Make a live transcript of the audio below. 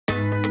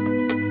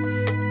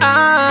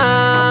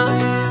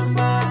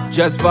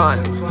Just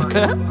fun.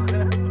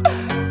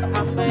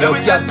 No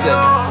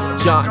Captain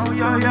John.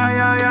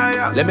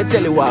 Let me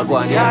tell you what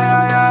going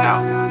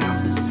on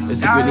here.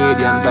 It's the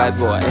Grenadian bad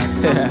boy.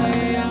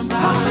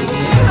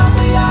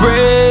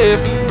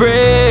 Brave,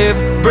 brave,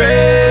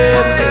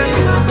 brave,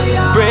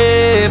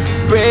 brave,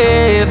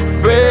 brave,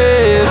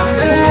 brave.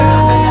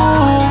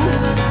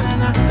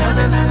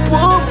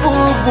 Woo,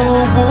 woo,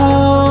 woo,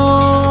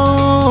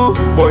 woo.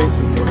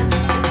 Boyzie.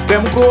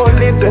 Them go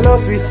only tell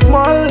us we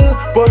small,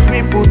 but we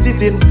put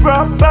it in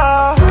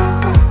proper.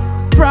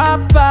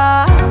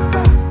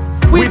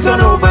 We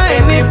turn over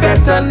any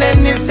vet and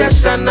any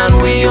session,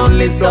 and we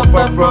only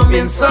suffer from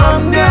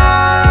insomnia.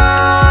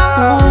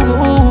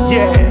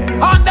 Yeah.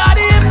 Under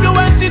the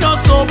influence, we don't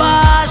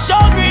sober.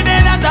 Show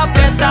Grenada a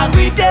vet and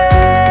we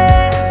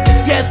dead.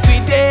 Yes, we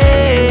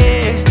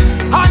dead.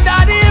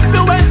 Under the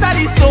influence of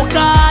the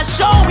Soca,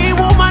 show we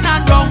woman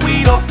and run,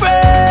 we don't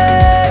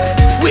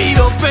afraid. We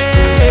don't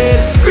afraid.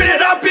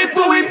 Grenada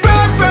people, we burn.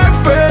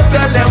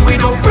 Tell them we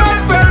don't afraid.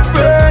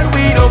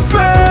 We don't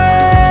afraid.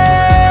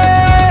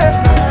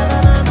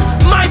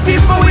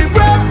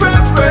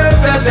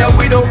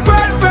 We don't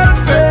fret,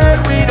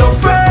 we don't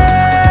fret.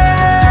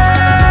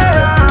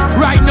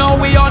 Right now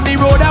we on the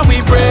road and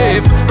we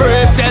brave.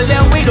 Tell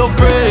them we don't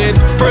fret.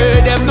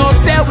 Them no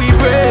say we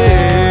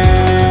brave.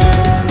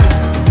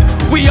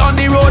 We on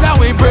the road and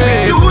we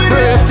brave.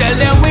 Tell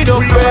them we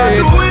don't fret.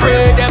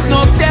 Them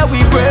no say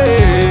we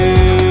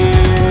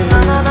brave.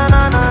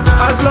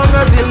 As long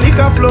as the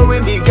liquor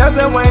flowing, the gas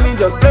and whining,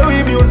 just play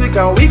with music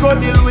and we go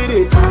deal with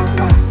it.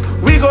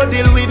 We go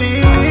deal with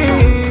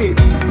it.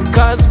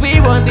 Cause we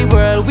run the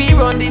world, we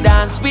run the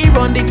dance, we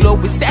run the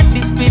globe, we set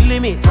the speed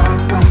limit.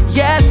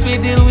 Yes, we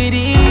deal with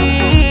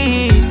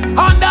it.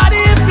 Under the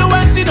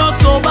influence, we don't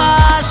sober.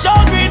 Show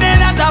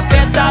Grenada a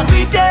vet and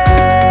we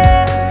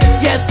dead.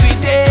 Yes, we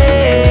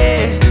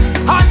dead.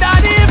 Under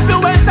the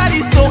influence of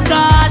the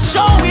Soca,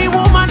 show we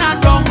woman and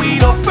run, we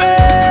don't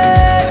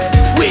afraid.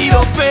 We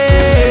don't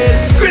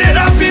afraid.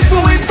 Grenada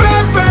people, we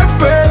pray.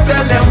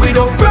 Tell them we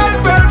don't afraid.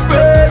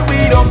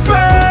 We don't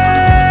afraid.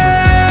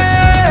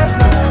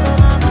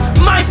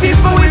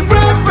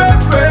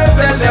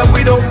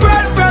 We don't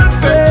fret,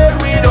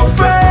 we don't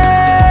fret.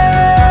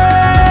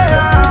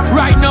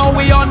 Right now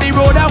we on the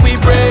road and we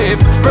brave.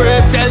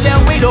 Tell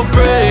them we don't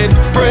fret.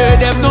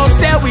 Them no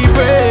say we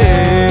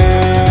brave.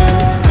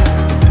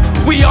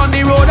 We on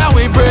the road and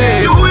we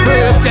brave.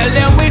 Tell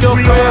them we don't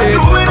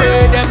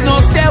fret. Them no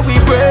say we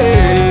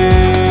brave.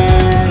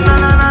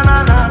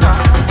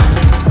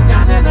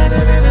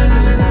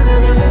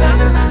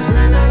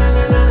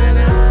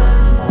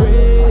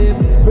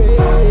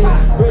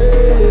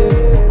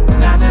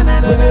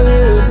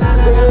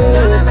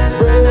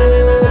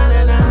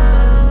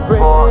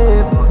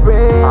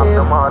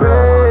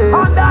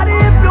 Under the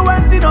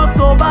influence, we don't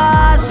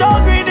sober. Show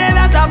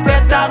Grenada a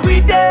vet and we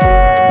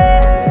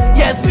dead.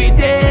 Yes, we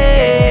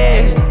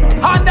dead.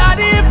 Under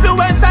the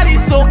influence of the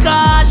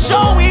Soca,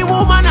 show we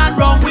woman and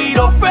run, we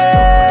don't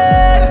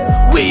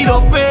afraid. We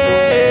don't afraid.